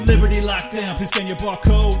Liberty lockdown, please scan your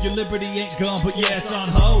barcode. Your liberty ain't gone, but yeah, it's on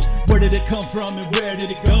hold. Where did it come from and where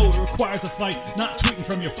did it go? It requires a fight, not tweeting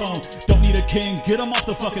from your phone. Don't need a king, get him off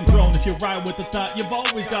the fucking throne. If you ride with the thought, you've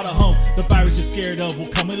always got a home. The virus you're scared of will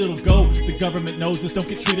come and it'll go. The government knows this, don't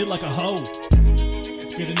get treated like a hoe.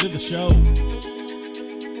 Let's get into the show.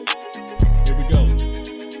 Here we go.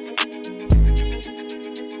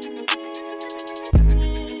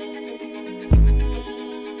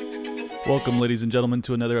 Welcome, ladies and gentlemen,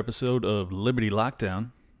 to another episode of Liberty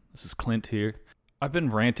Lockdown. This is Clint here. I've been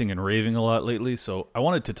ranting and raving a lot lately, so I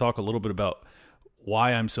wanted to talk a little bit about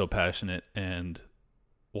why I'm so passionate and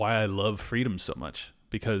why I love freedom so much.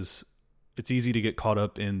 Because it's easy to get caught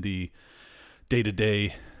up in the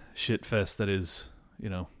day-to-day shit fest that is,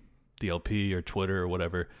 DLP or Twitter or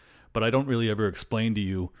whatever. But I don't really ever explain to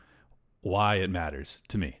you why it matters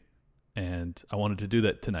to me. And I wanted to do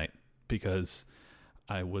that tonight because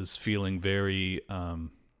I was feeling very,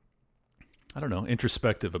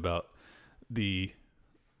 introspective about the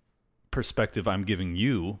perspective I'm giving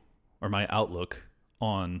you or my outlook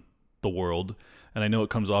on the world. And I know it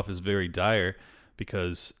comes off as very dire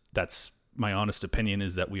because that's my honest opinion,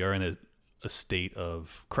 is that we are in a state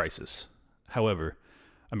of crisis. However,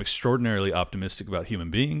 I'm extraordinarily optimistic about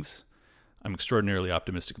human beings. I'm extraordinarily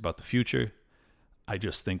optimistic about the future. I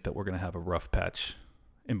just think that we're going to have a rough patch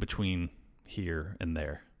in between here and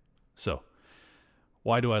there. So,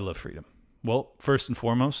 why do I love freedom? Well, first and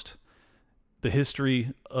foremost, the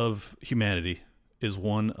history of humanity is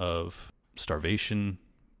one of starvation,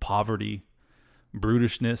 poverty,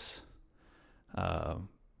 brutishness,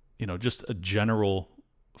 just a general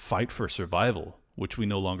fight for survival, which we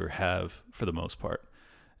no longer have for the most part.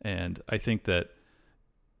 And I think that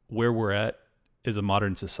where we're at as a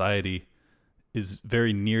modern society is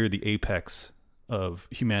very near the apex of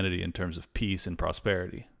humanity in terms of peace and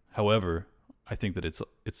prosperity. However, I think that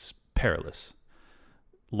it's perilous,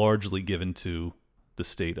 largely given to the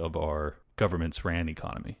state of our government's ran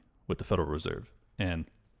economy with the Federal Reserve. And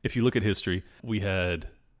if you look at history, we had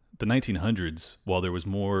the 1900s, while there was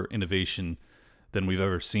more innovation than we've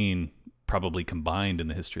ever seen, probably combined in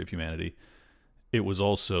the history of humanity, it was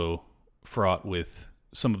also fraught with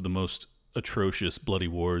some of the most atrocious bloody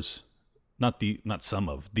wars,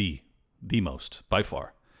 the most, by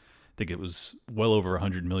far. I think it was well over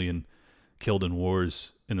 100 million killed in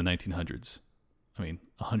wars in the 1900s.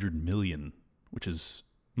 100 million, which is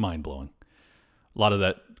mind-blowing. A lot of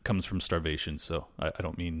that comes from starvation, so I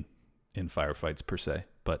don't mean in firefights per se,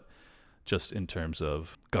 but just in terms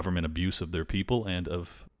of government abuse of their people and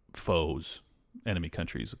of foes, enemy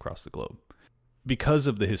countries across the globe. Because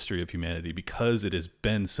of the history of humanity, because it has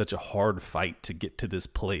been such a hard fight to get to this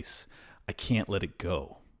place, I can't let it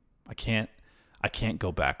go. I can't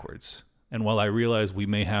go backwards. And while I realize we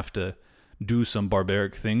may have to do some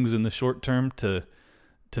barbaric things in the short term to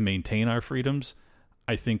maintain our freedoms,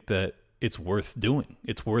 I think that it's worth doing.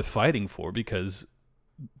 It's worth fighting for, because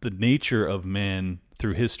the nature of man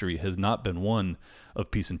through history has not been one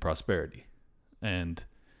of peace and prosperity. And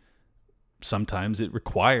sometimes it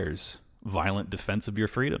requires violent defense of your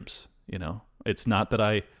freedoms. It's not that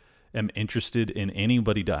I am interested in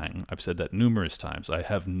anybody dying. I've said that numerous times. I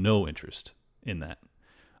have no interest in that.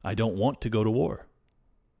 I don't want to go to war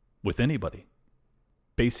with anybody.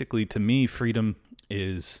 Basically, to me, freedom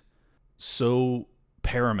is so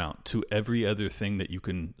paramount to every other thing that you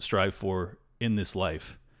can strive for in this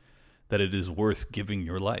life that it is worth giving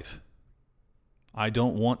your life. I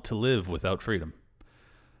don't want to live without freedom.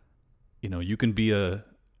 You can be a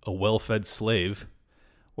well-fed slave,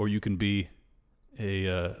 or you can be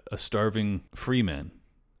a starving free man,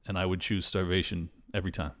 and I would choose starvation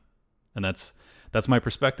every time. And that's my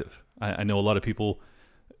perspective. I know a lot of people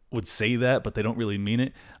would say that, but they don't really mean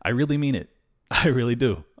it. I really mean it. I really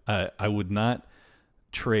do. I would not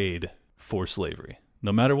trade for slavery,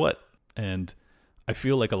 no matter what. And I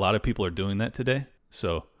feel like a lot of people are doing that today.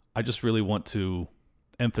 So I just really want to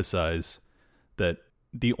emphasize that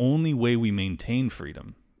the only way we maintain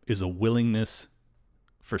freedom is a willingness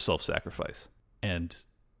for self-sacrifice. And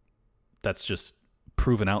that's just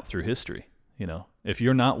proven out through history. If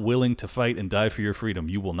you're not willing to fight and die for your freedom,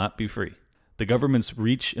 you will not be free. The government's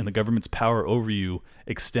reach and the government's power over you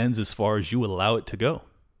extends as far as you allow it to go.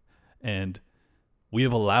 And we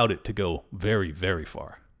have allowed it to go very, very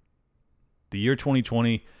far. The year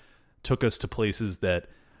 2020 took us to places that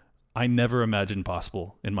I never imagined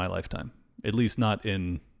possible in my lifetime, at least not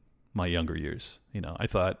in my younger years. I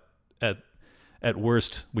thought at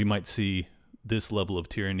worst we might see this level of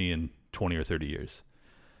tyranny in 20 or 30 years.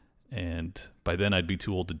 And by then I'd be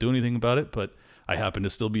too old to do anything about it, but I happen to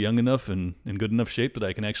still be young enough and in good enough shape that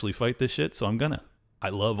I can actually fight this shit, so I'm gonna. I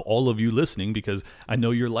love all of you listening because I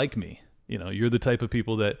know you're like me. You know, you're the type of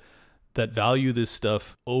people that value this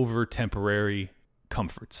stuff over temporary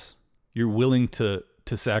comforts. You're willing to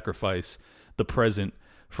sacrifice the present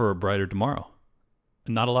for a brighter tomorrow.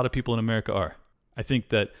 And not a lot of people in America are. I think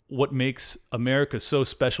that what makes America so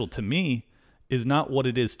special to me is not what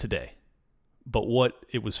it is today, but what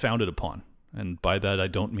it was founded upon. And by that, I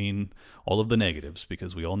don't mean all of the negatives,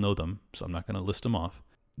 because we all know them, so I'm not going to list them off.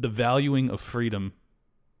 The valuing of freedom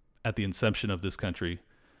at the inception of this country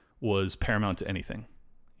was paramount to anything.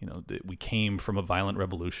 You know, we came from a violent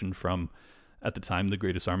revolution from, at the time, the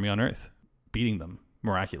greatest army on earth, beating them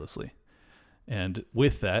miraculously. And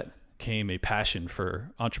with that came a passion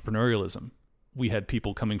for entrepreneurialism. We had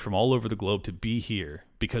people coming from all over the globe to be here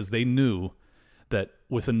because they knew that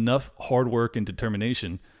with enough hard work and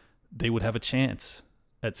determination, they would have a chance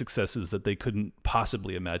at successes that they couldn't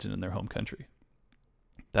possibly imagine in their home country.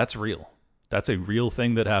 That's real. That's a real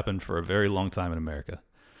thing that happened for a very long time in America,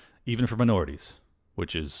 even for minorities,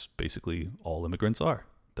 which is basically all immigrants are.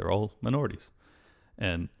 They're all minorities.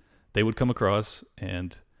 And they would come across,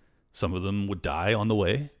 and some of them would die on the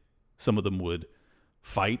way. Some of them would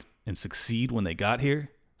fight and succeed when they got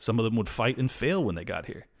here. Some of them would fight and fail when they got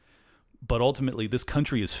here. But ultimately, this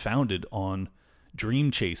country is founded on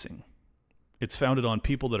dream chasing. It's founded on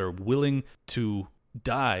people that are willing to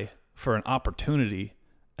die for an opportunity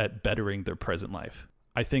at bettering their present life.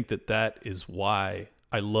 I think that is why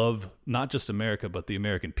I love not just America, but the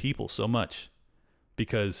American people so much,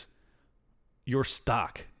 because your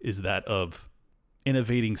stock is that of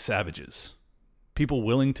innovating savages, people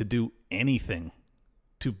willing to do anything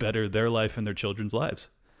to better their life and their children's lives.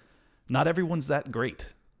 Not everyone's that great.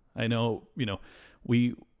 I know,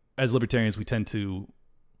 we, as libertarians, we tend to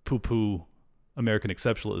poo-poo American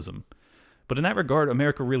exceptionalism. But in that regard,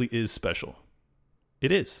 America really is special.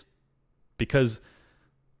 It is. Because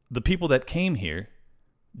the people that came here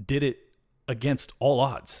did it against all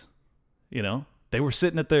odds. They were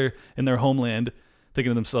sitting in their homeland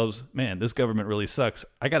thinking to themselves, man, this government really sucks.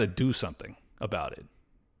 I got to do something about it.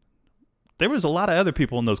 There was a lot of other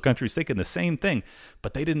people in those countries thinking the same thing,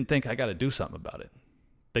 but they didn't think I got to do something about it.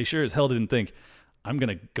 They sure as hell didn't think I'm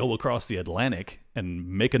going to go across the Atlantic and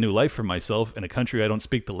make a new life for myself in a country I don't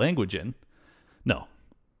speak the language in. No,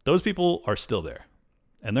 those people are still there,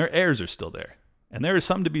 and their heirs are still there. And there is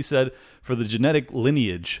something to be said for the genetic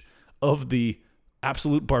lineage of the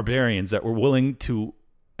absolute barbarians that were willing to,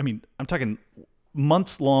 I'm talking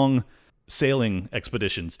months-long sailing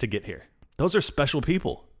expeditions to get here. Those are special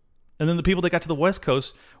people. And then the people that got to the West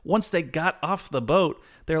Coast, once they got off the boat,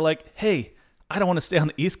 they're like, hey, I don't want to stay on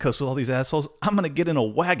the East Coast with all these assholes. I'm going to get in a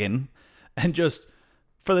wagon and just,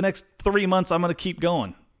 for the next 3 months, I'm going to keep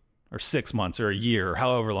going. Or 6 months or a year or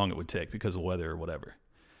however long it would take because of weather or whatever.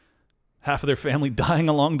 Half of their family dying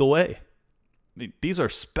along the way. These are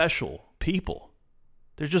special people.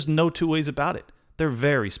 There's just no two ways about it. They're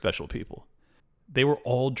very special people. They were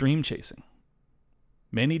all dream chasing.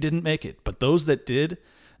 Many didn't make it, but those that did,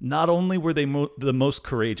 not only were they the most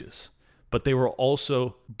courageous, but they were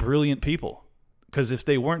also brilliant people. Because if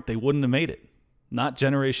they weren't, they wouldn't have made it. Not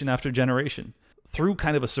generation after generation. Through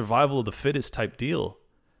kind of a survival of the fittest type deal,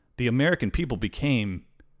 the American people became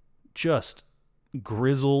just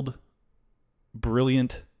grizzled,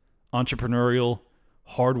 brilliant, entrepreneurial,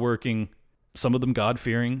 hardworking, some of them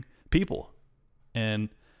God-fearing people. And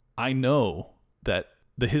I know that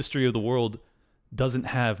the history of the world doesn't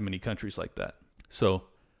have many countries like that. So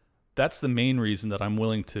that's the main reason that I'm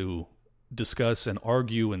willing to discuss and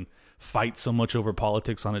argue and fight so much over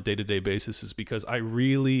politics on a day-to-day basis, is because I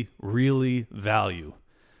really, really value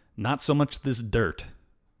not so much this dirt,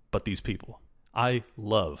 but these people. I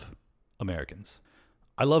love Americans.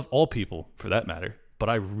 I love all people for that matter, but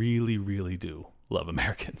I really, really do love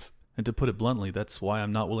Americans. And to put it bluntly, that's why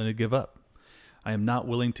I'm not willing to give up. I am not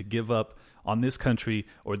willing to give up on this country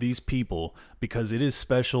or these people because it is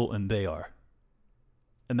special and they are.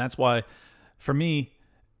 And that's why, for me,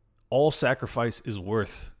 all sacrifice is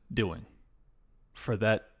worth doing for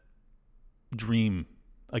that dream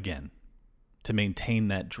again, to maintain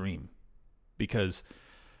that dream. Because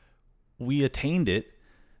we attained it,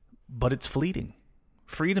 but it's fleeting.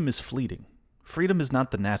 Freedom is fleeting. Freedom is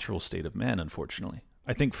not the natural state of man, unfortunately.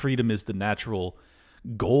 I think freedom is the natural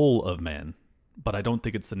goal of man, but I don't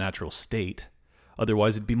think it's the natural state.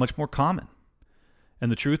 Otherwise, it'd be much more common.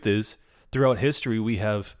 And the truth is, throughout history, we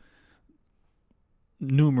have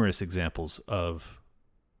numerous examples of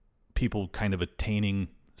people kind of attaining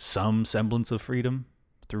some semblance of freedom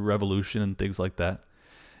through revolution and things like that.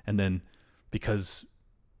 And then because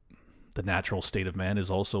the natural state of man is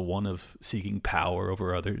also one of seeking power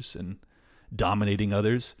over others and dominating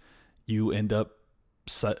others, you end up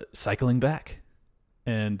cycling back.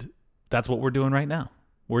 And that's what we're doing right now.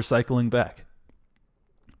 We're cycling back.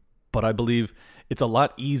 But I believe it's a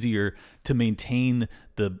lot easier to maintain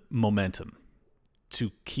the momentum,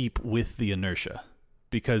 to keep with the inertia.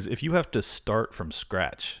 Because if you have to start from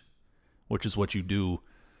scratch, which is what you do,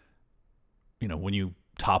 when you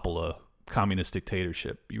topple a communist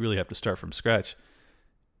dictatorship, you really have to start from scratch.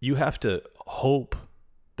 You have to hope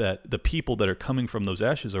that the people that are coming from those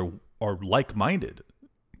ashes are like-minded,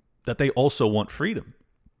 that they also want freedom.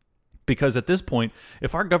 Because at this point,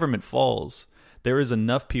 if our government falls, there is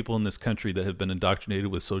enough people in this country that have been indoctrinated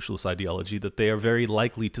with socialist ideology that they are very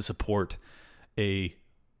likely to support a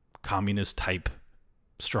communist-type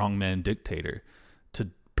strongman dictator to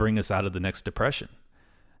bring us out of the next depression.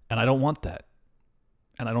 And I don't want that.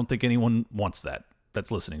 And I don't think anyone wants that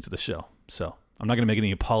that's listening to the show. So I'm not going to make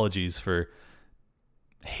any apologies for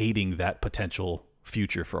hating that potential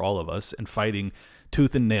future for all of us and fighting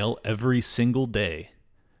tooth and nail every single day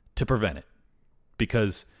to prevent it.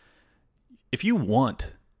 Because if you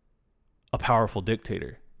want a powerful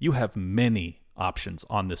dictator, you have many options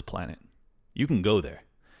on this planet. You can go there.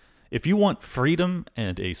 If you want freedom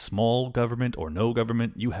and a small government or no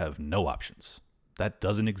government, you have no options. That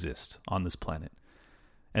doesn't exist on this planet.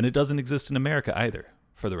 And it doesn't exist in America either,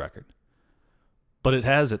 for the record. But it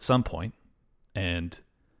has at some point, and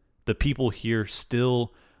the people here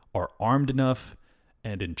still are armed enough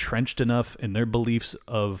and entrenched enough in their beliefs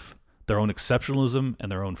of their own exceptionalism and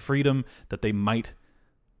their own freedom that they might,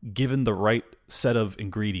 given the right set of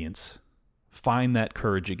ingredients, find that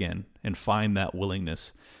courage again and find that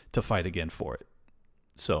willingness to fight again for it.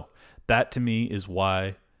 So that to me is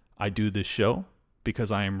why I do this show,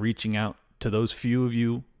 because I am reaching out to those few of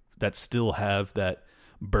you that still have that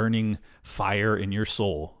burning fire in your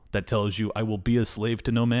soul that tells you, I will be a slave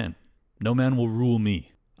to no man. No man will rule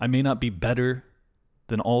me. I may not be better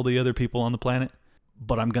than all the other people on the planet,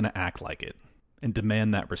 but I'm going to act like it and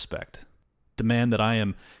demand that respect. Demand that I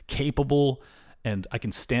am capable and I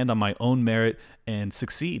can stand on my own merit and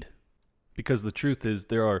succeed. Because the truth is,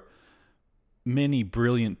 there are many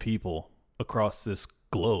brilliant people across this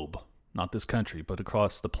globe, not this country, but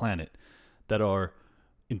across the planet, that are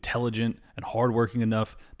intelligent and hardworking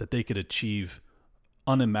enough that they could achieve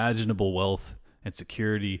unimaginable wealth and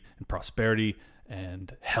security and prosperity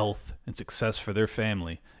and health and success for their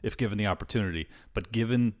family if given the opportunity. But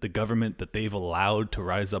given the government that they've allowed to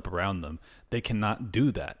rise up around them, they cannot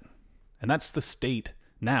do that. And that's the state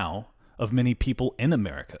now of many people in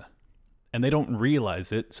America. And they don't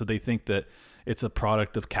realize it, so they think that it's a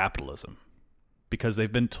product of capitalism because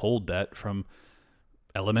they've been told that from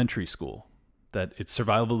elementary school, that it's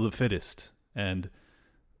survival of the fittest and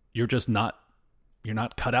you're not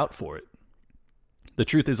cut out for it. The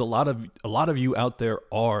truth is a lot of you out there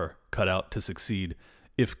are cut out to succeed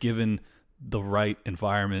if given the right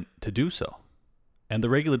environment to do so. And the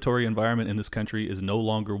regulatory environment in this country is no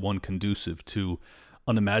longer one conducive to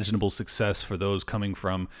unimaginable success for those coming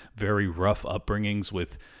from very rough upbringings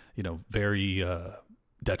with, very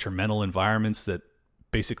detrimental environments that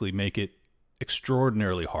basically make it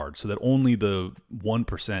extraordinarily hard so that only the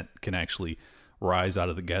 1% can actually rise out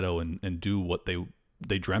of the ghetto and do what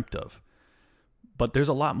they dreamt of. But there's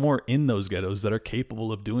a lot more in those ghettos that are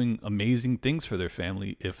capable of doing amazing things for their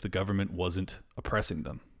family if the government wasn't oppressing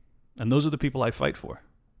them. And those are the people I fight for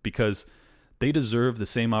because they deserve the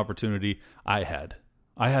same opportunity I had.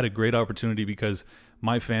 I had a great opportunity because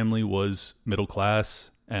my family was middle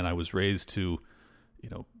class and I was raised to,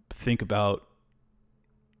 think about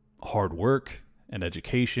hard work and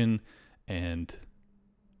education, and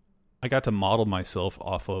I got to model myself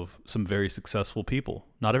off of some very successful people.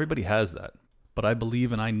 Not everybody has that, but I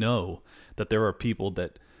believe and I know that there are people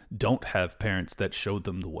that don't have parents that showed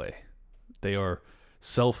them the way. They are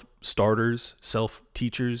self-starters,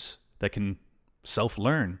 self-teachers that can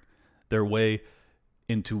self-learn their way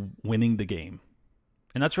into winning the game.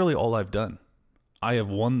 And that's really all I've done. I have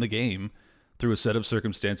won the game through a set of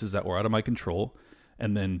circumstances that were out of my control,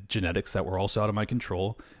 and then genetics that were also out of my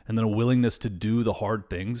control, and then a willingness to do the hard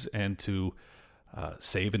things and to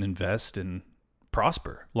save and invest and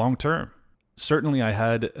prosper long term. Certainly I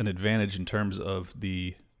had an advantage in terms of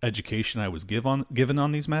the education I was given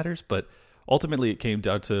on these matters, but ultimately it came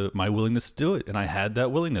down to my willingness to do it, and I had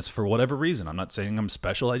that willingness for whatever reason. I'm not saying I'm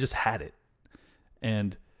special, I just had it.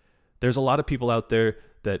 And there's a lot of people out there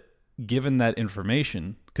that, given that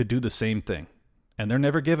information, could do the same thing, and they're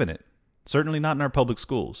never given it. Certainly not in our public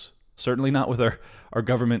schools. Certainly not with our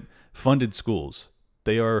government-funded schools.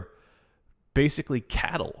 They are basically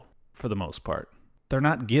cattle for the most part. they're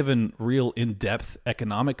not given real in-depth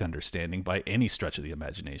economic understanding by any stretch of the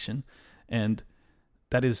imagination. And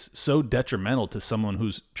that is so detrimental to someone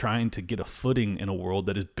who's trying to get a footing in a world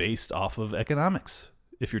that is based off of economics.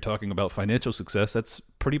 If you're talking about financial success, that's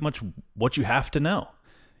pretty much what you have to know.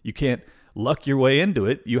 You can't luck your way into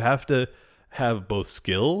it. You have to have both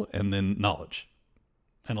skill and then knowledge.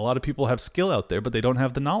 And a lot of people have skill out there, but they don't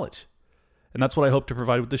have the knowledge. And that's what I hope to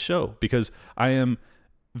provide with this show, because I am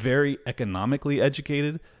very economically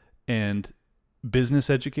educated and business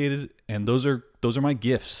educated, and those are my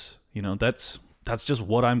gifts. You know, that's just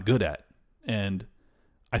what I'm good at. And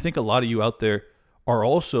I think a lot of you out there are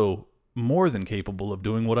also more than capable of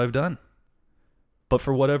doing what I've done. But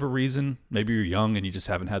for whatever reason, maybe you're young and you just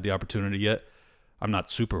haven't had the opportunity yet. I'm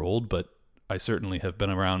not super old, but I certainly have been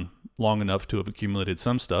around long enough to have accumulated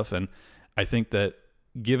some stuff. And I think that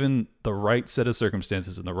given the right set of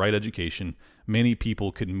circumstances and the right education, many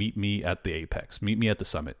people could meet me at the apex, meet me at the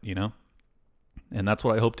summit, you know? And that's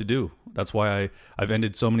what I hope to do. That's why I've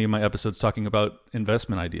ended so many of my episodes talking about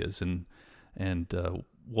investment ideas and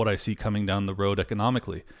what I see coming down the road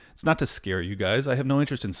economically. It's not to scare you guys. I have no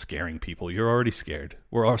interest in scaring people. You're already scared.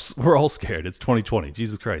 We're all scared. It's 2020.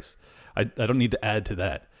 Jesus Christ. I don't need to add to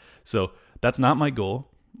that. So that's not my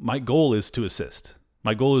goal. My goal is to assist.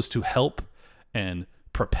 My goal is to help and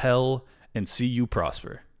propel and see you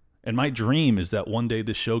prosper. And my dream is that one day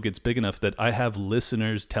this show gets big enough that I have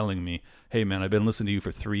listeners telling me, hey man, I've been listening to you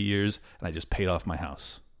for 3 years and I just paid off my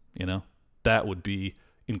house. You know, that would be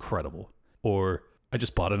incredible. Or I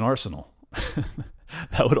just bought an arsenal.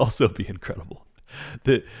 That would also be incredible.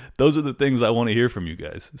 Those are the things I want to hear from you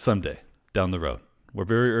guys someday down the road. We're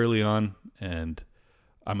very early on, and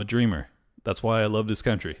I'm a dreamer. That's why I love this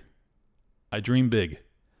country. I dream big,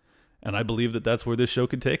 and I believe that that's where this show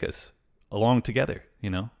could take us, along together.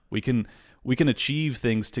 You know, we can achieve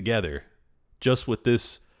things together just with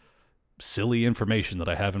this silly information that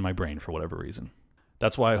I have in my brain for whatever reason.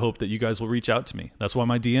 That's why I hope that you guys will reach out to me. That's why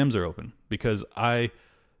my DMs are open, because I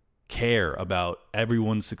care about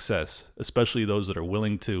everyone's success, especially those that are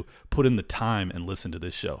willing to put in the time and listen to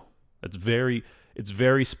this show. It's very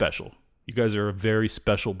special. You guys are a very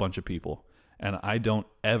special bunch of people, and I don't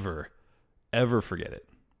ever forget it.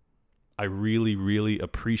 I really, really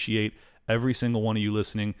appreciate every single one of you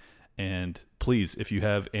listening. And please, if you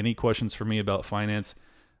have any questions for me about finance,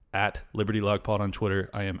 at Liberty Log Pod on Twitter,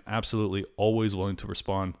 I am absolutely always willing to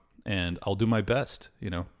respond, and I'll do my best. You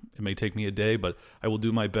know, it may take me a day, but I will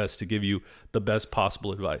do my best to give you the best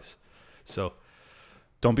possible advice. So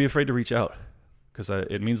don't be afraid to reach out, because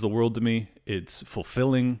it means the world to me. It's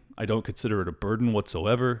fulfilling. I don't consider it a burden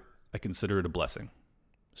whatsoever. I consider it a blessing.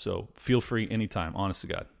 So feel free anytime, honest to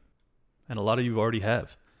God. And a lot of you already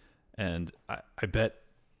have. And I bet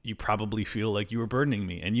you probably feel like you were burdening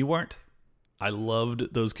me, and you weren't. I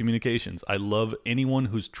loved those communications. I love anyone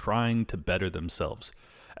who's trying to better themselves,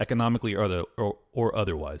 economically or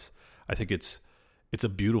otherwise. I think it's a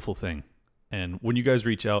beautiful thing. And when you guys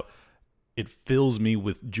reach out, it fills me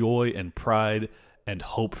with joy and pride and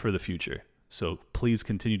hope for the future. So please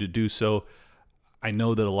continue to do so. I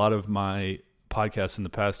know that a lot of my podcasts in the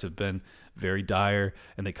past have been very dire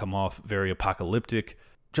and they come off very apocalyptic.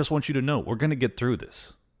 Just want you to know, we're going to get through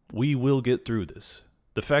this. We will get through this.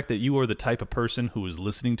 The fact that you are the type of person who is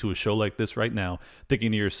listening to a show like this right now,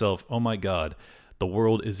 thinking to yourself, oh my God, the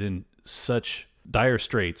world is in such dire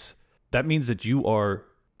straits, that means that you are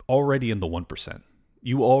already in the 1%.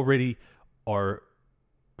 You already are,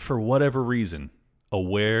 for whatever reason,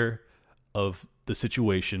 aware of the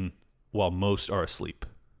situation while most are asleep.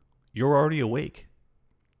 You're already awake.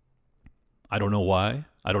 I don't know why.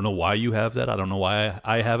 I don't know why you have that. I don't know why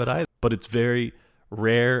I have it either. But it's very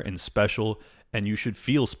rare and special, and you should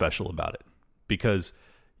feel special about it, because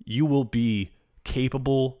you will be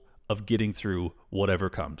capable of getting through whatever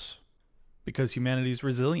comes, because humanity is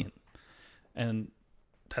resilient. And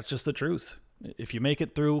that's just the truth. If you make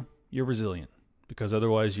it through, you're resilient, because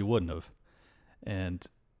otherwise you wouldn't have. And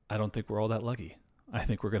I don't think we're all that lucky. I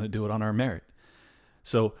think we're going to do it on our merit.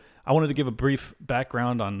 So I wanted to give a brief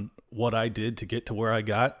background on what I did to get to where I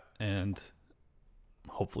got, and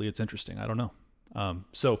hopefully it's interesting. I don't know.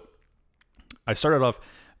 So I started off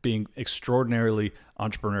being extraordinarily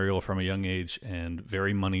entrepreneurial from a young age, and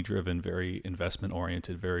very money driven, very investment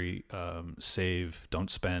oriented, very save, don't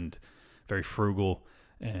spend, very frugal.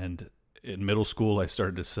 And in middle school, I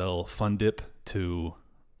started to sell Fun Dip to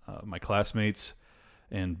my classmates.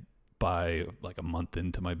 And by like a month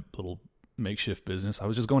into my little makeshift business, I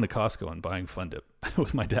was just going to Costco and buying Fun Dip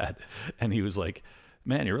with my dad. And he was like,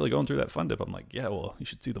 man, you're really going through that Fun Dip. I'm like, yeah, well, you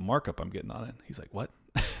should see the markup I'm getting on it. He's like, what?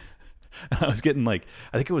 I was getting like,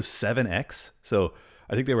 I think it was 7X. So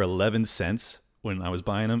I think they were 11 cents when I was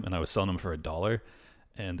buying them, and I was selling them for $1.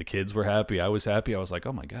 And the kids were happy. I was happy. I was like,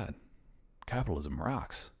 oh my God, capitalism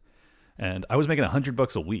rocks. And I was making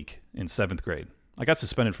 $100 a week in 7th grade. I got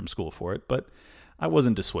suspended from school for it, but I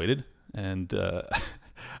wasn't dissuaded. And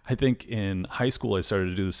I think in high school, I started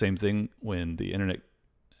to do the same thing when the internet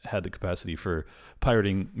had the capacity for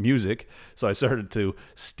pirating music. So I started to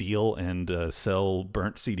steal and sell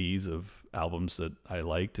burnt CDs of albums that I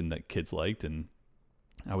liked and that kids liked. And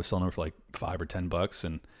I was selling them for like $5 or $10,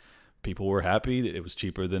 and people were happy. It was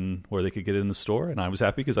cheaper than where they could get it in the store. And I was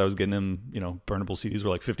happy because I was getting them, burnable CDs were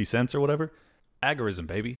like 50 cents or whatever. Agorism,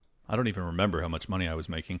 baby. I don't even remember how much money I was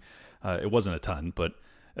making. It wasn't a ton, but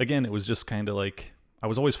again, it was just kind of like I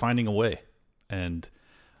was always finding a way. And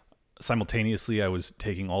simultaneously, I was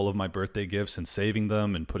taking all of my birthday gifts and saving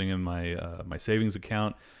them and putting in my savings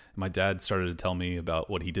account. My dad started to tell me about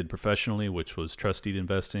what he did professionally, which was trust deed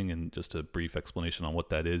investing, and just a brief explanation on what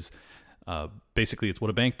that is. Basically, it's what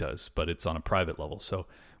a bank does, but it's on a private level. So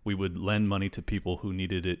we would lend money to people who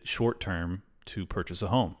needed it short term to purchase a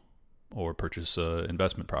home or purchase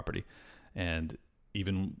investment property. And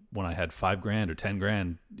even when I had $5,000 or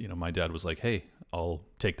 $10,000, my dad was like, hey, I'll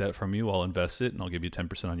take that from you. I'll invest it and I'll give you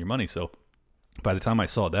 10% on your money. So by the time I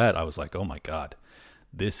saw that, I was like, oh my God,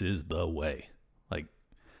 this is the way. Like,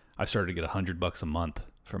 I started to get $100 a month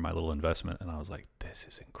for my little investment. And I was like, this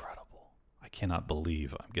is incredible. I cannot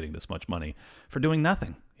believe I'm getting this much money for doing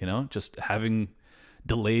nothing, just having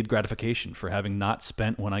delayed gratification, for having not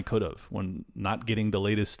spent when I could have, when not getting the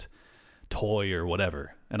latest toy or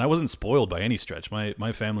whatever. And I wasn't spoiled by any stretch.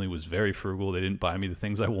 My family was very frugal. They didn't buy me the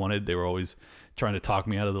things I wanted. They were always trying to talk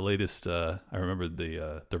me out of the latest. I remember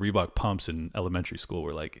the Reebok pumps in elementary school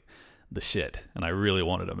were like the shit, and I really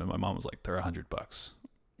wanted them. And my mom was like, they're $100.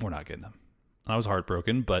 We're not getting them. And I was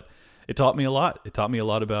heartbroken, but it taught me a lot. It taught me a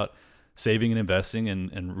lot about saving and investing,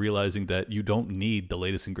 and realizing that you don't need the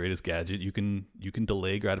latest and greatest gadget. You can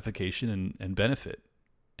delay gratification and benefit.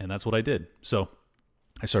 And that's what I did. So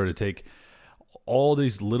I started to take all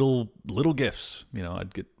these little gifts.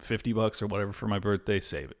 I'd get $50 or whatever for my birthday,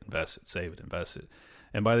 save it, invest it, save it, invest it.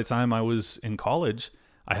 And by the time I was in college,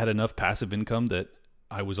 I had enough passive income that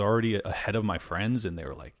I was already ahead of my friends, and they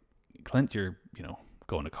were like, Clint, you're,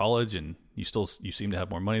 going to college and you seem to have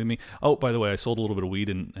more money than me. Oh, by the way, I sold a little bit of weed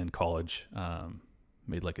in college,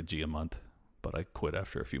 made like a G a month, but I quit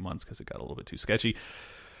after a few months because it got a little bit too sketchy.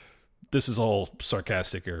 This is all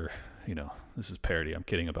sarcastic, or, this is parody. I'm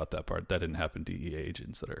kidding about that part. That didn't happen to DEA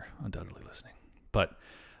agents that are undoubtedly listening. But,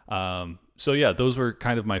 so yeah, those were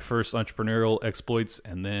kind of my first entrepreneurial exploits.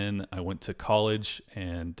 And then I went to college,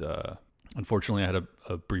 and, unfortunately I had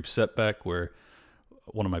a brief setback where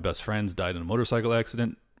one of my best friends died in a motorcycle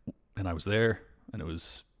accident, and I was there, and it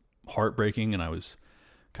was heartbreaking. And I was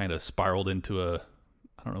kind of spiraled into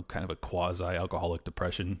kind of a quasi alcoholic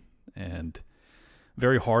depression, and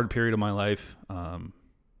very hard period of my life.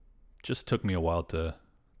 Just took me a while to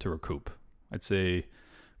recoup. I'd say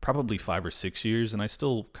probably 5 or 6 years, and I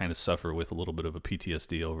still kind of suffer with a little bit of a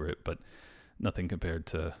PTSD over it, but nothing compared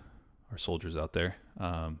to our soldiers out there.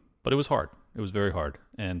 But it was hard. It was very hard.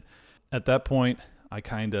 And at that point, I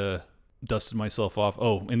kind of dusted myself off.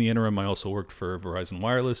 Oh, in the interim, I also worked for Verizon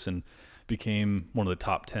Wireless and became one of the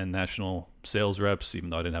top 10 national sales reps, even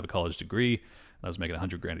though I didn't have a college degree. I was making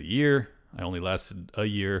 $100,000 a year. I only lasted a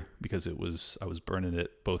year because I was burning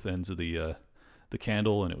at both ends of the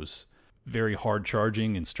candle, and it was very hard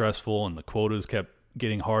charging and stressful, and the quotas kept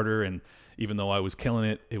getting harder. And even though I was killing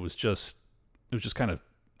it, it was just kind of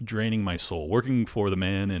draining my soul working for the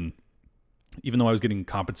man. And even though I was getting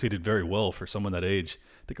compensated very well for someone that age,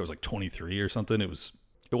 I think I was like 23 or something. It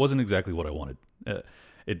wasn't exactly what I wanted.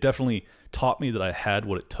 It definitely taught me that I had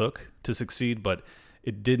what it took to succeed, but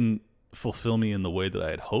it didn't fulfill me in the way that I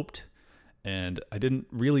had hoped. And I didn't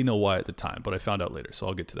really know why at the time, but I found out later. So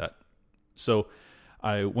I'll get to that. So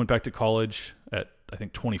I went back to college at, I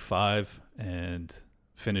think, 25 and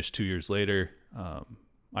finished 2 years later.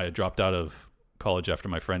 I had dropped out of college after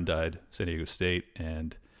my friend died, San Diego State,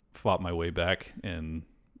 and fought my way back. And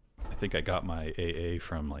I think I got my AA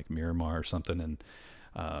from like Miramar or something, and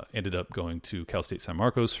ended up going to Cal State San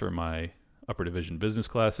Marcos for my upper division business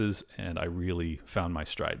classes. And I really found my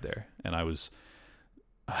stride there. And I was,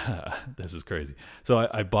 this is crazy. So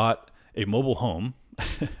I bought a mobile home.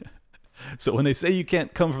 So when they say you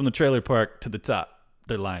can't come from the trailer park to the top,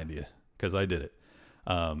 they're lying to you, because I did it.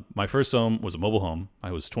 My first home was a mobile home.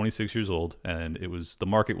 I was 26 years old, and the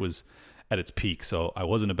market was at its peak. So I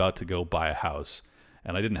wasn't about to go buy a house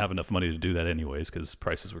And I didn't have enough money to do that anyways because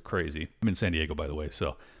prices were crazy. I'm in San Diego, by the way,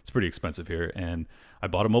 so it's pretty expensive here. And I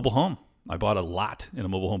bought a mobile home. I bought a lot in a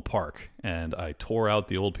mobile home park, and I tore out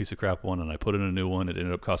the old piece of crap one and I put in a new one. It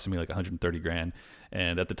ended up costing me like 130 grand.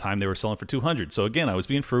 And at the time they were selling for 200. So again, I was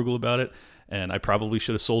being frugal about it, and I probably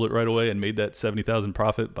should have sold it right away and made that 70,000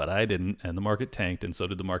 profit, but I didn't. And the market tanked, and so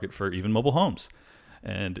did the market for even mobile homes.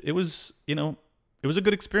 And it was, it was a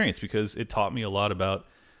good experience because it taught me a lot about,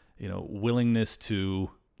 willingness to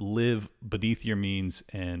live beneath your means,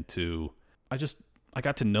 and I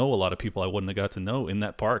got to know a lot of people I wouldn't have got to know in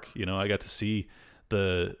that park. I got to see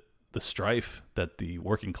the strife that the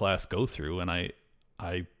working class go through. And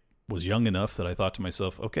I was young enough that I thought to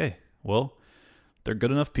myself, okay, well, they're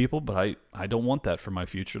good enough people, but I don't want that for my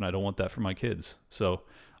future, and I don't want that for my kids. So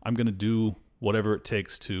I'm going to do whatever it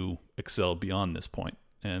takes to excel beyond this point.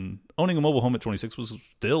 And owning a mobile home at 26 was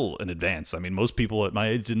still an advance. I mean, most people at my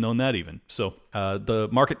age didn't own that even. So the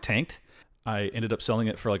market tanked. I ended up selling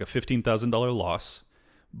it for like a $15,000 loss.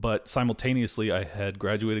 But simultaneously, I had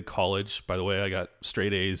graduated college. By the way, I got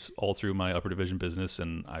straight A's all through my upper division business,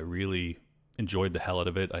 and I really enjoyed the hell out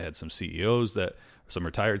of it. I had some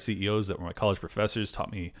retired CEOs that were my college professors,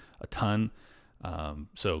 taught me a ton.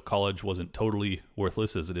 So college wasn't totally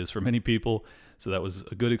worthless as it is for many people. So that was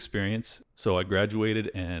a good experience. So I graduated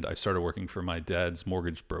and I started working for my dad's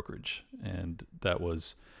mortgage brokerage. And that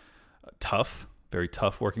was tough, very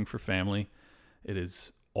tough working for family. It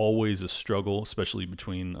is always a struggle, especially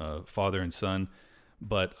between father and son.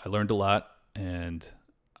 But I learned a lot, and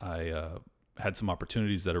I had some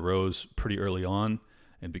opportunities that arose pretty early on.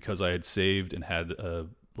 And because I had saved and had a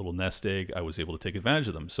little nest egg, I was able to take advantage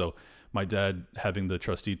of them. So my dad having the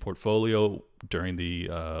trustee portfolio during the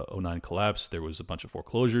 2009 collapse, there was a bunch of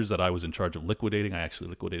foreclosures that I was in charge of liquidating. I actually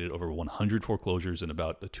liquidated over 100 foreclosures in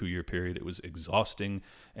about a 2-year period. It was exhausting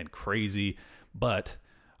and crazy, but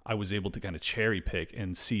I was able to kind of cherry pick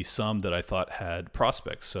and see some that I thought had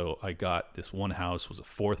prospects. So I got this one house, was a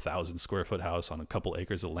 4,000 square foot house on a couple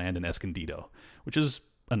acres of land in Escondido, which is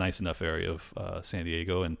a nice enough area of San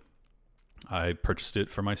Diego. And I purchased it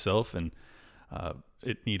for myself, and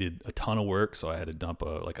it needed a ton of work. So I had to dump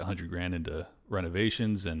like 100 grand into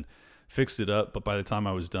renovations and fixed it up. But by the time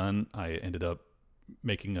I was done, I ended up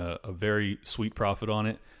making a very sweet profit on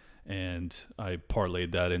it. And I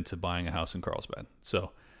parlayed that into buying a house in Carlsbad.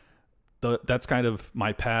 So that's kind of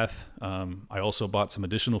my path. I also bought some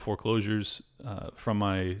additional foreclosures from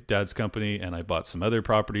my dad's company, and I bought some other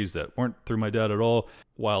properties that weren't through my dad at all.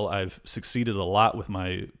 While I've succeeded a lot with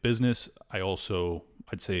my business,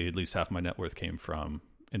 I'd say at least half my net worth came from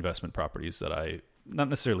investment properties that I not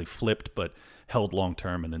necessarily flipped, but held long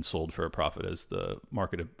term and then sold for a profit as the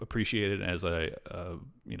market appreciated, as I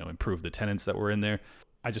improved the tenants that were in there.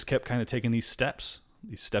 I just kept kind of taking these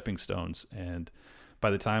stepping stones. And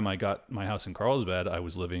by the time I got my house in Carlsbad, I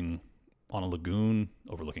was living on a lagoon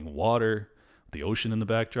overlooking water, the ocean in the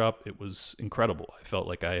backdrop. It was incredible. I felt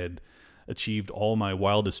like I had achieved all my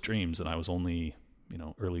wildest dreams, and I was only,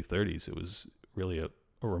 early 30s. It was really a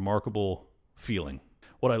remarkable feeling.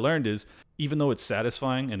 What I learned is, even though it's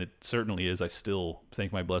satisfying, and it certainly is, I still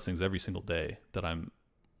thank my blessings every single day that I'm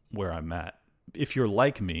where I'm at. If you're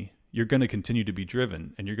like me, you're going to continue to be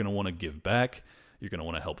driven, and you're going to want to give back. You're going to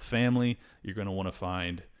want to help family. You're going to want to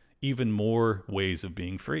find even more ways of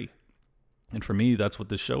being free. And for me, that's what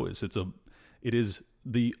this show is. It is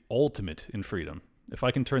the ultimate in freedom. If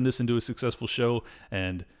I can turn this into a successful show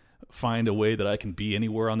and find a way that I can be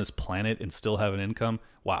anywhere on this planet and still have an income,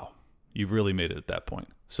 wow, you've really made it at that point.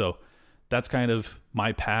 So that's kind of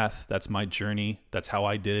my path. That's my journey. That's how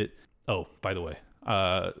I did it. Oh, by the way,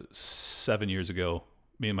 7 years ago,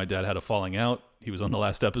 me and my dad had a falling out. He was on the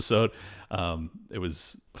last episode. It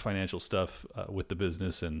was financial stuff with the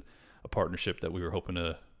business and a partnership that we were hoping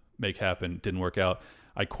to make happen. Didn't work out.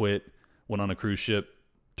 I quit, went on a cruise ship.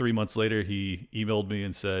 3 months later, he emailed me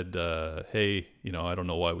and said, hey, I don't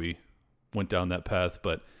know why we went down that path,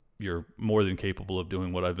 but you're more than capable of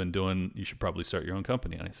doing what I've been doing. You should probably start your own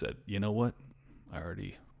company. And I said, you know what? I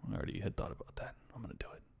already had thought about that. I'm going to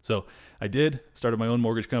do it. So I did, started my own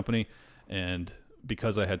mortgage company. And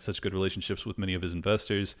because I had such good relationships with many of his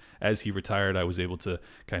investors, as he retired, I was able to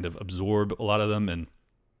kind of absorb a lot of them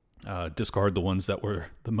and discard the ones that were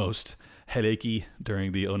the most headachy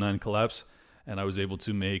during the 2009 collapse. And I was able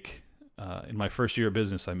to make, in my first year of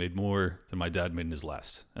business, I made more than my dad made in his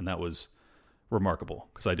last. And that was remarkable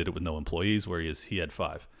because I did it with no employees, whereas he had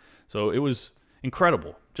 5. So it was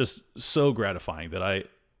incredible, just so gratifying that I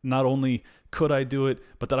not only could I do it,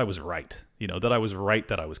 but that I was right, that I was right,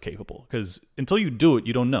 that I was capable. Because until you do it,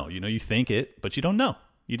 you don't know. You think it, but you don't know.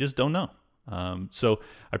 You just don't know. So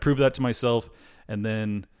I proved that to myself, and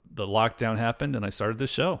then the lockdown happened and I started this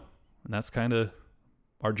show, and that's kind of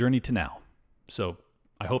our journey to now. So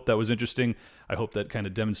I hope that was interesting. I hope that kind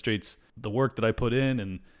of demonstrates the work that I put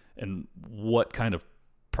in and what kind of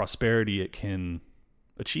prosperity it can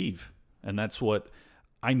achieve. And that's what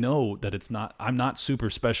I know, that I'm not super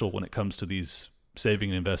special when it comes to these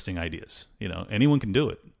saving and investing ideas. Anyone can do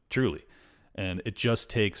it, truly. And it just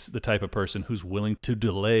takes the type of person who's willing to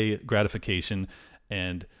delay gratification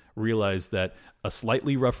and realize that a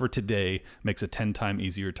slightly rougher today makes a 10 times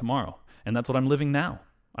easier tomorrow. And that's what I'm living now.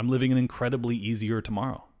 I'm living an incredibly easier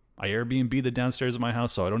tomorrow. I Airbnb the downstairs of my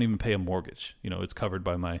house, so I don't even pay a mortgage. It's covered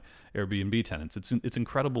by my Airbnb tenants. It's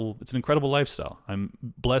incredible. It's an incredible lifestyle. I'm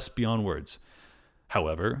blessed beyond words.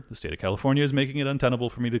 However, the state of California is making it untenable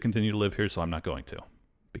for me to continue to live here, so I'm not going to.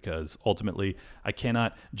 Because ultimately, I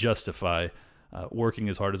cannot justify working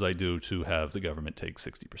as hard as I do to have the government take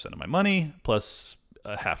 60% of my money plus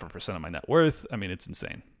 0.5% of my net worth. I mean, it's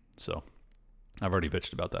insane. So I've already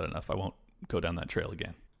bitched about that enough. I won't go down that trail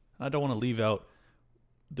again. I don't want to leave out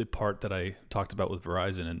the part that I talked about with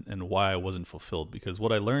Verizon and why I wasn't fulfilled, because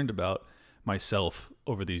what I learned about myself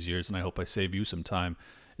over these years, and I hope I save you some time,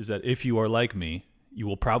 is that if you are like me, you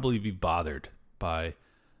will probably be bothered by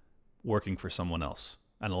working for someone else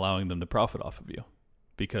and allowing them to profit off of you.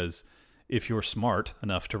 Because if you're smart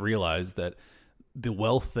enough to realize that the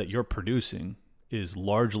wealth that you're producing is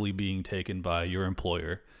largely being taken by your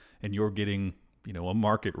employer and you're getting, a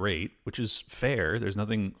market rate, which is fair. There's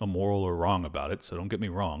nothing immoral or wrong about it, so don't get me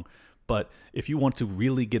wrong. But if you want to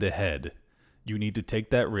really get ahead, you need to take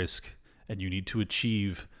that risk and you need to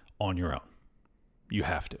achieve on your own. You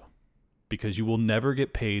have to. Because you will never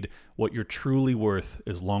get paid what you're truly worth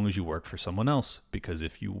as long as you work for someone else. Because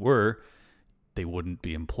if you were, they wouldn't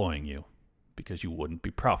be employing you because you wouldn't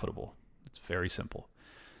be profitable. It's very simple.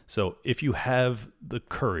 So if you have the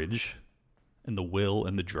courage and the will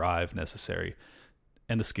and the drive necessary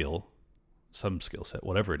and the skill, some skill set,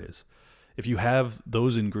 whatever it is, if you have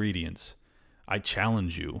those ingredients, I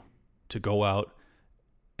challenge you to go out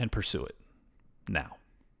and pursue it now.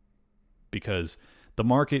 Because the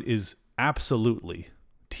market is absolutely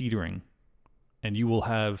teetering, and you will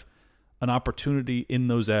have an opportunity in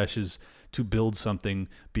those ashes to build something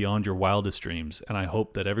beyond your wildest dreams. And I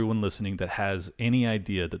hope that everyone listening that has any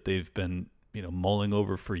idea that they've been, mulling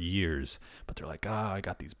over for years, but they're like, I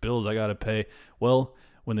got these bills I got to pay. Well,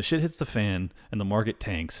 when the shit hits the fan and the market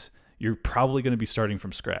tanks, you're probably going to be starting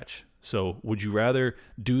from scratch. So would you rather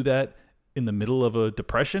do that in the middle of a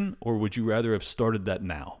depression, or would you rather have started that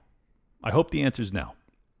now? I hope the answer is now.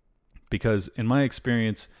 Because in my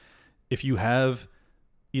experience, if you have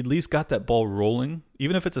at least got that ball rolling,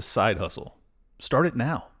 even if it's a side hustle, start it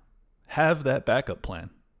now. Have that backup plan.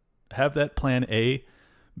 Have that plan A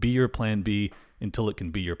be your plan B until it can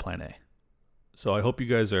be your plan A. So I hope you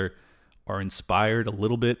guys are inspired a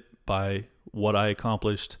little bit by what I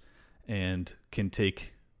accomplished and can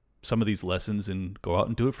take some of these lessons and go out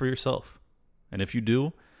and do it for yourself. And if you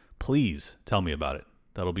do, please tell me about it.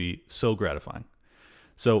 That'll be so gratifying.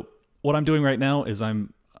 So what I'm doing right now is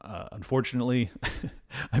unfortunately,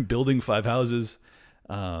 I'm building 5 houses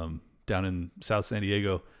down in South San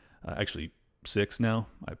Diego. Actually, 6 now.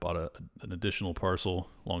 I bought an additional parcel.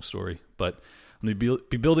 Long story, but I'm going to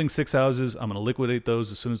be building 6 houses. I'm going to liquidate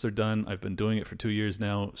those as soon as they're done. I've been doing it for 2 years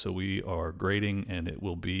now, so we are grading, and it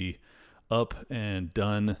will be up and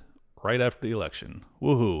done right after the election.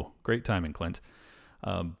 Woohoo! Great timing, Clint.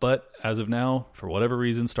 But as of now, for whatever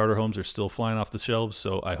reason, starter homes are still flying off the shelves,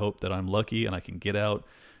 so I hope that I'm lucky and I can get out.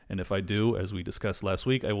 And if I do, as we discussed last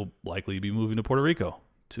week, I will likely be moving to Puerto Rico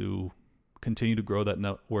to continue to grow that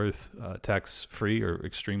net worth tax-free or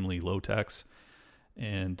extremely low tax.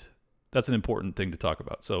 And that's an important thing to talk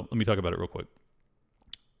about. So let me talk about it real quick.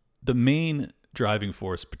 The main driving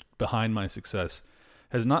force behind my success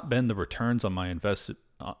has not been the returns on my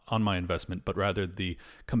investment, but rather the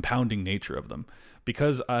compounding nature of them.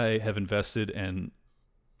 Because I have invested and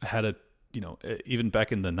had even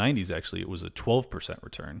back in the 90s, actually, it was a 12%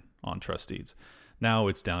 return on trust deeds. Now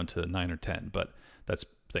it's down to 9 or 10, but that's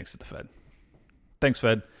thanks to the Fed. Thanks,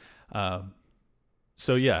 Fed.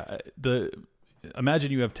 So yeah,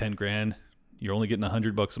 imagine you have 10 grand, you're only getting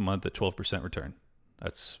 $100 a month at 12% return.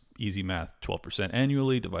 That's easy math. 12%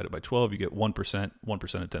 annually divided by 12, you get 1%.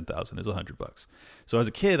 1% of 10,000 is $100. So as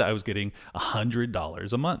a kid, I was getting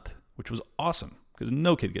 $100 a month, which was awesome because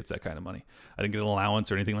no kid gets that kind of money. I didn't get an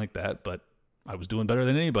allowance or anything like that, but I was doing better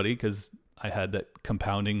than anybody because I had that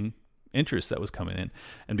compounding interest that was coming in.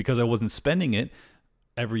 And because I wasn't spending it,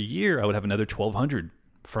 every year I would have another $1,200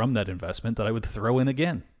 from that investment that I would throw in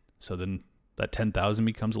again. So then That 10,000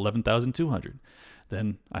 becomes 11,200.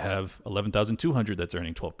 Then I have 11,200 that's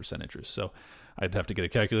earning 12% interest. So I'd have to get a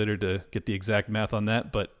calculator to get the exact math on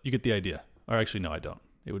that, but you get the idea. Or actually, no, I don't.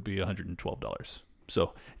 It would be $112. So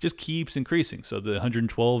it just keeps increasing. So the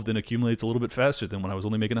 112 then accumulates a little bit faster than when I was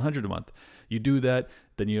only making 100 a month. You do that,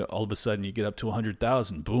 then you all of a sudden you get up to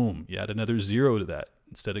 100,000. Boom, you add another zero to that.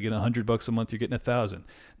 Instead of getting $100 a month, you're getting 1,000.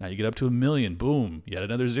 Now you get up to 1 million. Boom, you add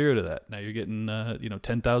another zero to that. Now you're getting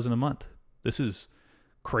 10,000 a month. This is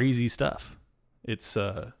crazy stuff. It's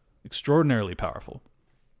extraordinarily powerful.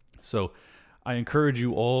 So I encourage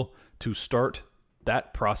you all to start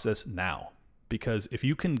that process now, because if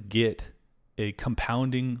you can get a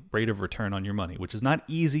compounding rate of return on your money, which is not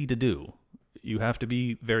easy to do, you have to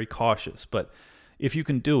be very cautious. But if you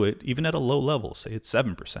can do it, even at a low level, say it's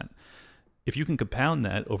 7%, if you can compound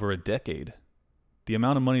that over a decade, the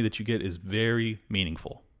amount of money that you get is very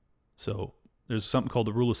meaningful. So there's something called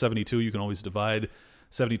the rule of 72. You can always divide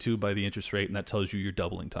 72 by the interest rate, and that tells you your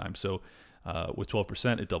doubling time. So with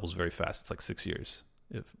 12%, it doubles very fast. It's like 6 years.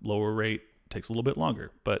 If lower rate, takes a little bit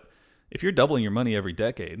longer. But if you're doubling your money every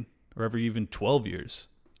decade, or every even 12 years,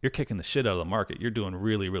 you're kicking the shit out of the market. You're doing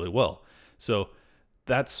really, really well. So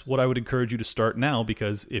that's what I would encourage you to start now,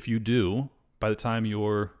 because if you do, by the time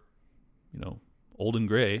you're, old and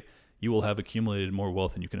gray, you will have accumulated more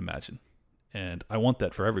wealth than you can imagine. And I want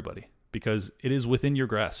that for everybody, because it is within your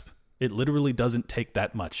grasp. It literally doesn't take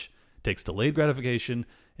that much. It takes delayed gratification,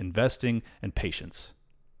 investing, and patience.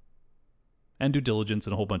 And due diligence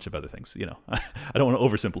and a whole bunch of other things. I don't want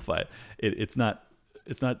to oversimplify it. It's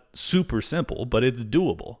not super simple, but it's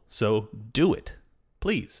doable. So do it,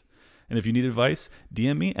 please. And if you need advice,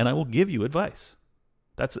 DM me and I will give you advice.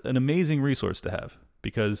 That's an amazing resource to have,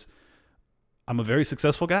 because I'm a very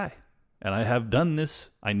successful guy and I have done this.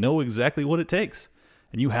 I know exactly what it takes,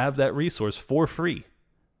 and you have that resource for free.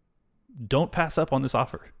 Don't pass up on this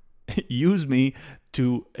offer. Use me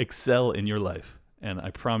to excel in your life, and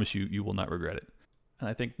I promise you, you will not regret it. And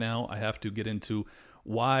I think now I have to get into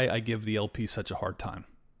why I give the LP such a hard time,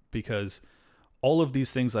 because all of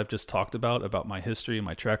these things I've just talked about my history and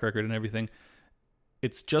my track record and everything,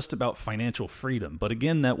 it's just about financial freedom. But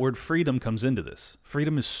again, that word freedom comes into this.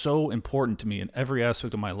 Freedom is so important to me in every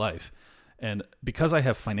aspect of my life. And because I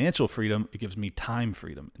have financial freedom, it gives me time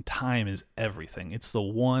freedom. And time is everything. It's the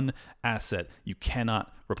one asset you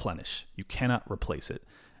cannot replenish. You cannot replace it.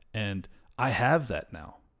 And I have that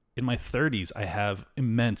now. In my 30s, I have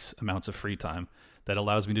immense amounts of free time that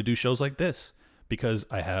allows me to do shows like this, because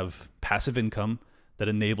I have passive income that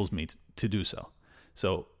enables me to do so.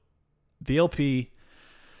 So the LP,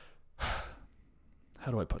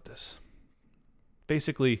 how do I put this?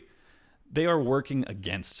 Basically, they are working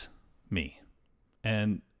against me.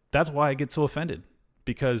 And that's why I get so offended,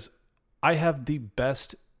 because I have the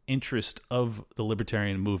best interest of the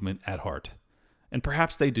libertarian movement at heart. And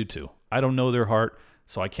perhaps they do too. I don't know their heart,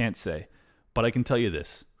 so I can't say. But I can tell you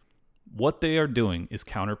this. What they are doing is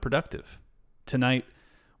counterproductive. Tonight,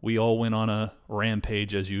 we all went on a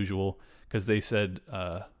rampage as usual, because they said,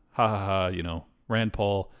 Rand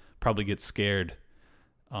Paul probably gets scared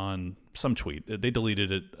on some tweet. They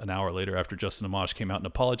deleted it an hour later after Justin Amash came out and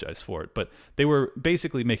apologized for it. But they were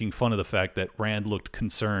basically making fun of the fact that Rand looked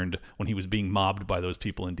concerned when he was being mobbed by those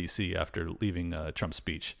people in D.C. after leaving Trump's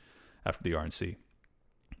speech after the RNC.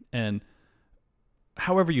 And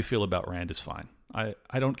however you feel about Rand is fine. I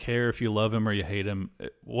don't care if you love him or you hate him.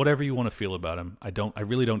 Whatever you want to feel about him, I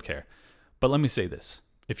really don't care. But let me say this.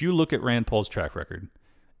 If you look at Rand Paul's track record,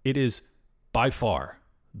 it is by far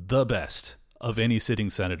the best of any sitting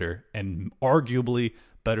senator, and arguably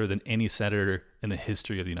better than any senator in the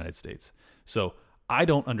history of the United States. So I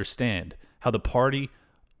don't understand how the party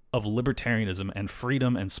of libertarianism and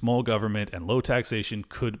freedom and small government and low taxation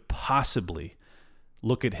could possibly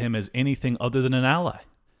look at him as anything other than an ally.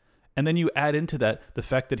 And then you add into that the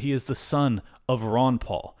fact that he is the son of Ron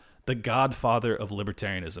Paul, the godfather of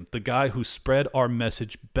libertarianism, the guy who spread our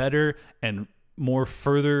message better and more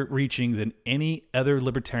further reaching than any other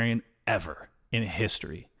libertarian ever in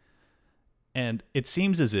history. And it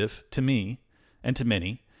seems as if, to me and to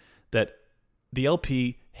many, that the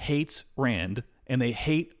LP hates Rand and they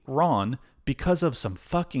hate Ron because of some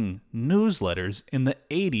fucking newsletters in the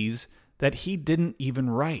 80s that he didn't even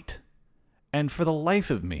write. And for the life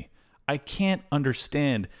of me, I can't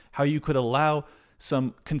understand how you could allow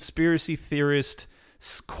some conspiracy theorist,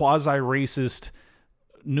 quasi-racist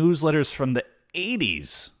newsletters from the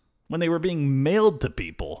 80s when they were being mailed to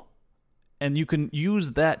people, and you can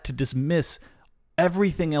use that to dismiss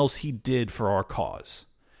everything else he did for our cause.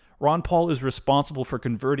 Ron Paul is responsible for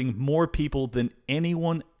converting more people than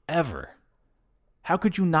anyone ever. How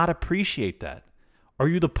could you not appreciate that? Are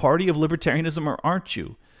you the party of libertarianism or aren't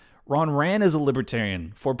you? Ron Rand is a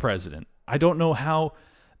libertarian for president. I don't know how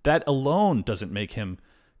that alone doesn't make him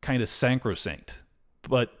kind of sacrosanct.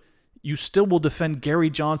 But you still will defend Gary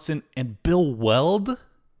Johnson and Bill Weld,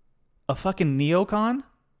 a fucking neocon?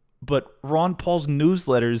 But Ron Paul's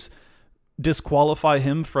newsletters disqualify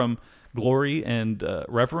him from glory and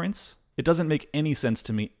reverence? It doesn't make any sense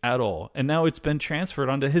to me at all. And now it's been transferred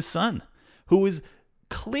onto his son, who is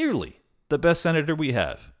clearly the best senator we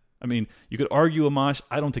have. I mean, you could argue Amash.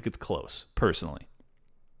 I don't think it's close, personally.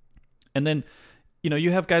 And then,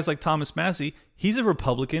 you have guys like Thomas Massie. He's a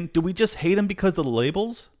Republican. Do we just hate him because of the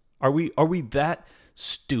labels? Are we that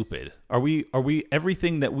stupid? Are we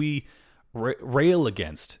everything that we rail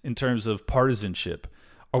against in terms of partisanship?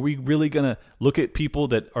 Are we really going to look at people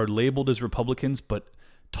that are labeled as Republicans but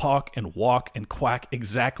talk and walk and quack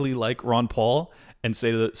exactly like Ron Paul and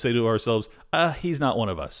say to ourselves, he's not one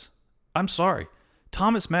of us? I'm sorry.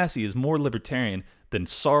 Thomas Massie is more libertarian than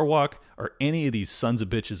Sarwark or any of these sons of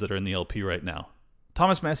bitches that are in the LP right now.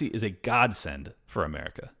 Thomas Massie is a godsend for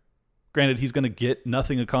America. Granted, he's going to get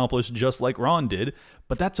nothing accomplished just like Ron did,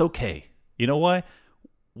 but that's okay. You know why?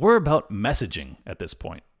 We're about messaging at this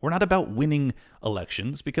point. We're not about winning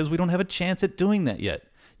elections because we don't have a chance at doing that yet.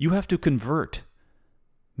 You have to convert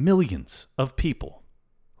millions of people.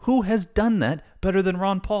 Who has done that better than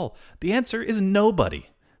Ron Paul? The answer is nobody.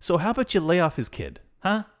 So how about you lay off his kid?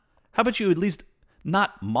 Huh? How about you at least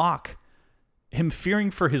not mock him fearing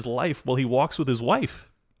for his life while he walks with his wife?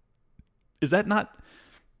 Is that not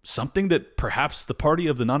something that perhaps the party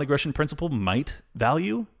of the non-aggression principle might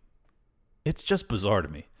value? It's just bizarre to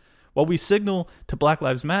me. While we signal to Black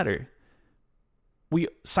Lives Matter, we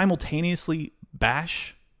simultaneously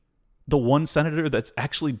bash the one senator that's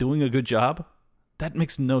actually doing a good job. That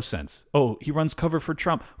makes no sense. Oh, he runs cover for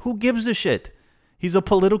Trump. Who gives a shit? He's a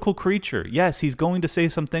political creature. Yes, he's going to say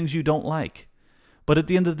some things you don't like. But at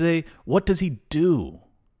the end of the day, what does he do?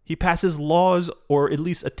 He passes laws, or at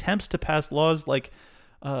least attempts to pass laws like,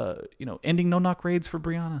 ending no-knock raids for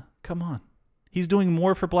Breonna. Come on. He's doing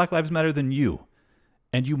more for Black Lives Matter than you.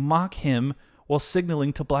 And you mock him while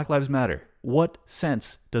signaling to Black Lives Matter. What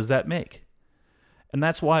sense does that make? And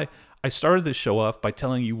that's why I started this show off by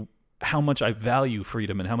telling you how much I value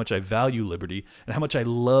freedom and how much I value liberty and how much I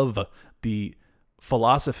love the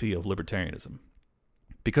philosophy of libertarianism.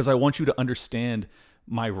 Because I want you to understand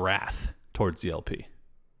my wrath towards the LP.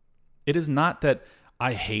 It is not that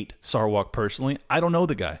I hate Sarwark personally. I don't know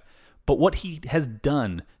the guy. But what he has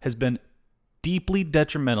done has been deeply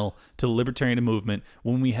detrimental to the libertarian movement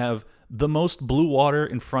when we have the most blue water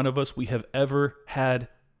in front of us we have ever had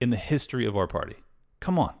in the history of our party.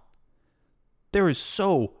 Come on. There is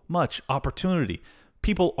so much opportunity.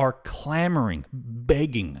 People are clamoring,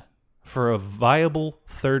 begging for a viable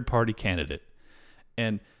third-party candidate.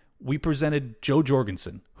 And we presented Jo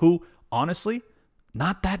Jorgensen, who, honestly,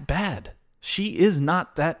 not that bad. She is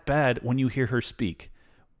not that bad when you hear her speak.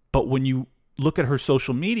 But when you look at her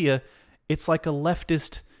social media, it's like a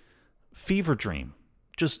leftist fever dream,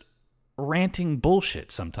 just ranting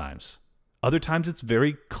bullshit sometimes. Other times it's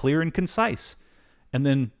very clear and concise. And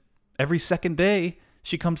then every second day,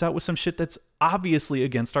 she comes out with some shit that's obviously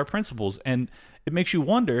against our principles. And it makes you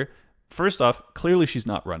wonder, first off, clearly she's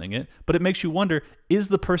not running it, but it makes you wonder, is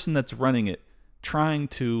the person that's running it trying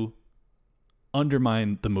to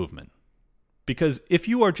undermine the movement? Because if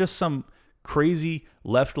you are just some crazy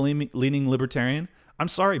left-leaning libertarian, I'm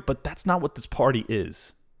sorry, but that's not what this party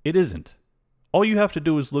is. It isn't. All you have to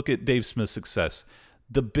do is look at Dave Smith's success.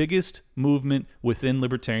 The biggest movement within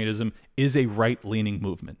libertarianism is a right-leaning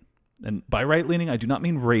movement. And by right-leaning, I do not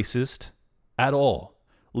mean racist at all.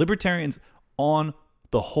 Libertarians, on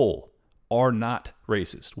the whole, are not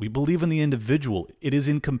racist. We believe in the individual. It is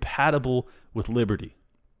incompatible with liberty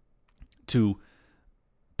to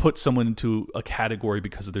put someone into a category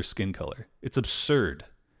because of their skin color. It's absurd.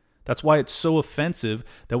 That's why it's so offensive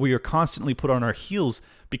that we are constantly put on our heels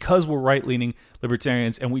because we're right-leaning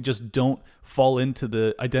libertarians and we just don't fall into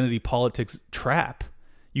the identity politics trap.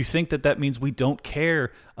 You think that that means we don't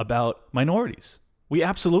care about minorities. We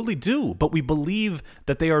absolutely do, but we believe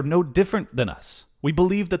that they are no different than us. We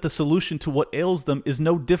believe that the solution to what ails them is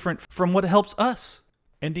no different from what helps us.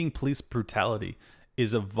 Ending police brutality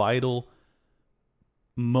is a vital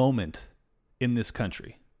moment in this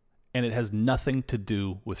country, and it has nothing to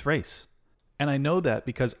do with race. And I know that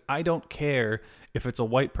because I don't care if it's a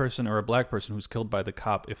white person or a black person who's killed by the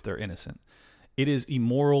cop if they're innocent. It is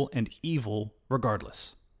immoral and evil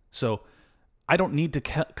regardless. So I don't need to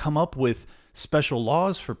come up with special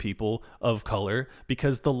laws for people of color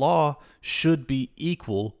because the law should be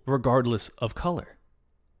equal regardless of color.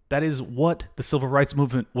 That is what the civil rights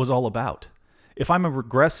movement was all about. If I'm a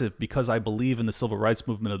regressive because I believe in the civil rights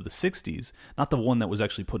movement of the 60s, not the one that was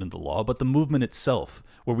actually put into law, but the movement itself,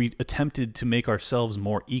 where we attempted to make ourselves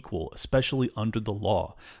more equal, especially under the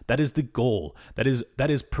law. That is the goal. That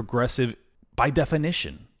is progressive by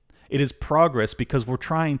definition. It is progress because we're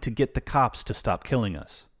trying to get the cops to stop killing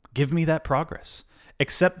us. Give me that progress.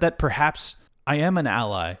 Except that perhaps I am an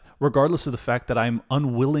ally, regardless of the fact that I'm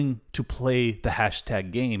unwilling to play the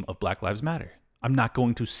hashtag game of Black Lives Matter. I'm not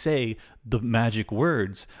going to say the magic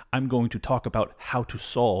words. I'm going to talk about how to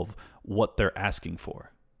solve what they're asking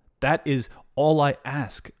for. That is all I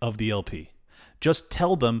ask of the LP. Just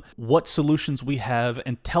tell them what solutions we have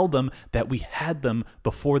and tell them that we had them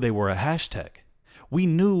before they were a hashtag. We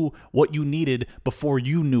knew what you needed before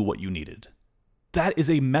you knew what you needed. That is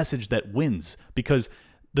a message that wins because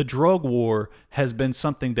the drug war has been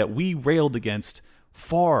something that we railed against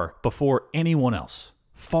far before anyone else.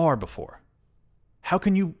 Far before. How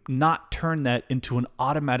can you not turn that into an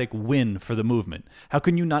automatic win for the movement? How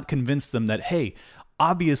can you not convince them that, hey,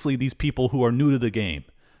 obviously these people who are new to the game,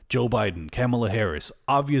 Joe Biden, Kamala Harris,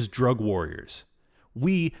 obvious drug warriors,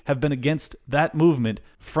 we have been against that movement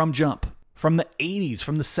from jump. From the 80s,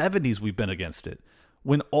 from the 70s, we've been against it.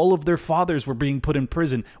 When all of their fathers were being put in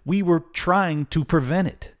prison, we were trying to prevent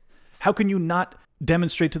it. How can you not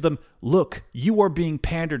demonstrate to them, look, you are being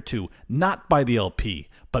pandered to, not by the LP,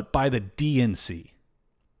 but by the DNC.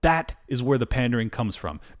 That is where the pandering comes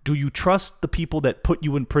from. Do you trust the people that put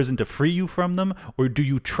you in prison to free you from them, or do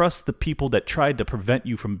you trust the people that tried to prevent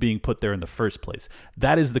you from being put there in the first place?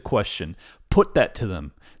 That is the question. Put that to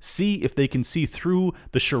them. See if they can see through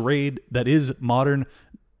the charade that is modern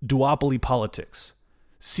duopoly politics.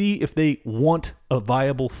 See if they want a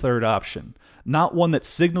viable third option. Not one that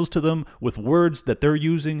signals to them with words that they're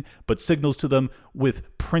using, but signals to them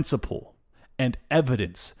with principle and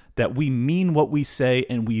evidence that we mean what we say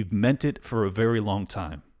and we've meant it for a very long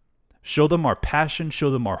time. Show them our passion,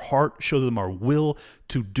 show them our heart, show them our will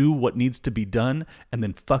to do what needs to be done, and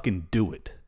then fucking do it.